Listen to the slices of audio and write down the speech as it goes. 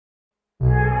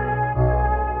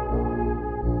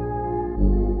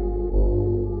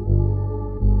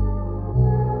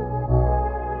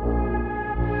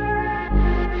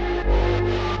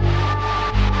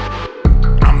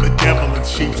in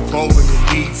sheep's clothing,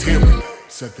 it needs hearing.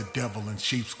 Said the devil in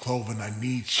sheep's clothing, I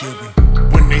need cheering.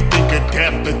 When they think of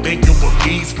death, they're thinking what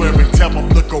me swearing. Tell them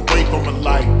look away from a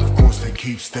light, of course they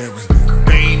keep staring.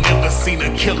 They ain't never seen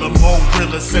a killer more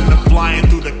realer. Send them flying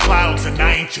through the clouds and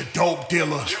I ain't your dope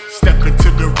dealer. Step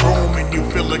into the room and you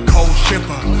feel a cold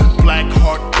shiver. Black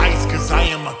heart ice, cause I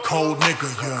am a cold nigga,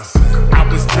 yeah. I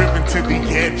was driven to the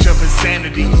edge of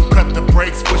insanity. You cut the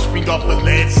brakes, pushed me off a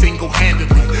ledge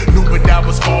single-handedly. Knew that I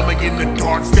was falling in the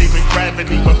dark, staving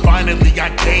gravity. But finally I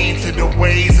came to the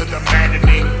ways of the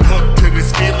maddening. Hooked to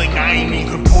this feeling, I ain't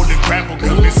even pulled a grapple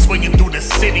gun. Been swinging through the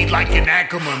city like an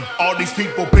Ackerman. All these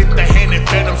people bit the hand and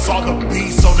fed them, saw the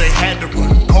beast, so they had to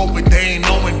run. COVID, they ain't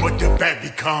knowing what the bat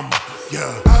become,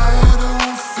 yeah. I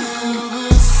don't feel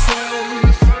the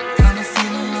same, kinda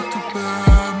feeling like a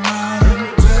bad man.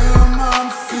 Damn, I'm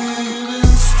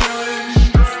feeling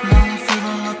strange, now I'm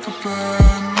feeling like a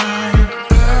bad man.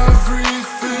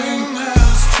 Everything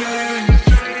has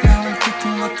changed, now I'm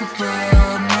thinking like a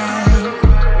bad man.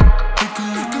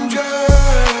 Thinking like I'm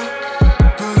dead,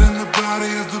 but in the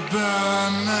body of the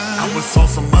bad man. I was on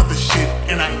some other shit,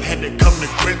 and I had to come to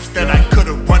grips that I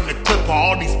could've run the clip of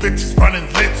all these bitches running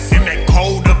lips. In that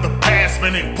cold of the past,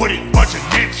 man, it wouldn't budge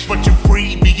an inch. But you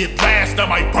freed me at last, I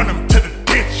might run them to the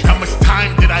ditch. How much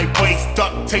time did I waste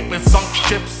duct taping sunk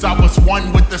ships? I was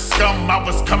one with the scum, I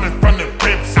was coming from the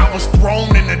ribs. I was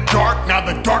thrown in the dark, now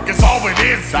the dark is all it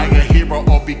is. I a hero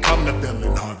or become the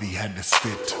villain, Harvey had to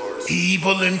spit.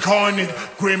 Evil incarnate,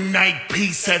 grim night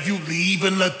peace. Have you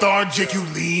leaving lethargic? You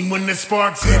lean when the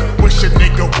sparks hit. Wish a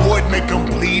nigga would make him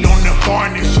bleed on the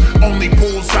varnish. Only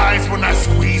bullseyes when I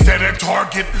squeeze at a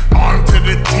target. Armed to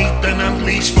the teeth and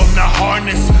unleashed from the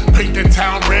harness. Paint the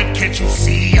town red, can't you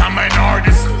see I'm an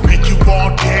artist? Make you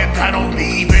all dead, I don't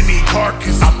leave any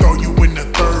carcass. I'll throw you in the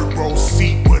third row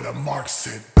seat where the mark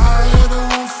sit. I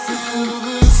don't feel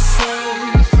the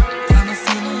same, kinda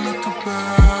feeling like a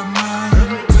bad man.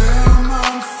 Damn,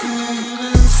 I'm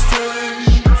feeling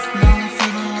strange, now I'm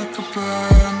feeling like a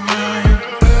bad man.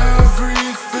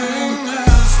 Everything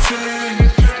has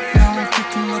changed, now I'm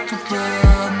thinking like a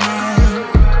bad man.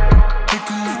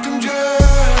 Thinking like I'm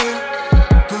dead,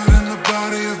 but in the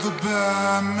body of the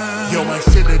bad man. Yo, I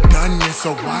should've done this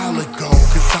a while ago,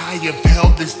 cause I have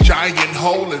held this giant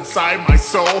hole inside my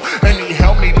soul, and he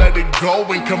helped me let it go.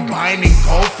 And combining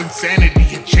both insanity,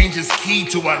 it changes key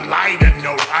to a lighter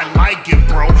note. I like it,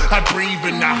 bro, I breathe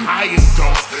in the highest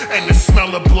dose, and the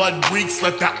smell of blood reeks,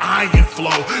 let the iron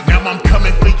flow. Now I'm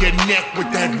coming for your neck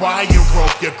with that wire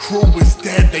rope. Your crew is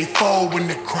dead, they fall when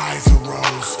the cries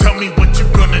arose. Tell me what you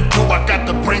gonna do, I got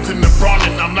the brains in the brawn,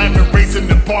 and I'm laughing, raising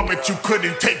the bar, but you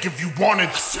couldn't take if you wanted.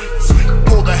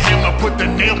 Pull the hammer, put the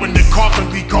nail in the coffin,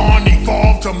 be gone.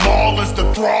 Evolve to Maul as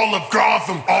the thrall of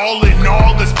Gotham. All in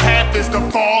all, this path is the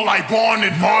fall I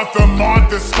wanted. Martha,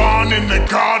 Martha, spawn in the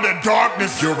god of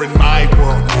darkness. You're in my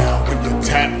world now when you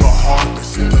tap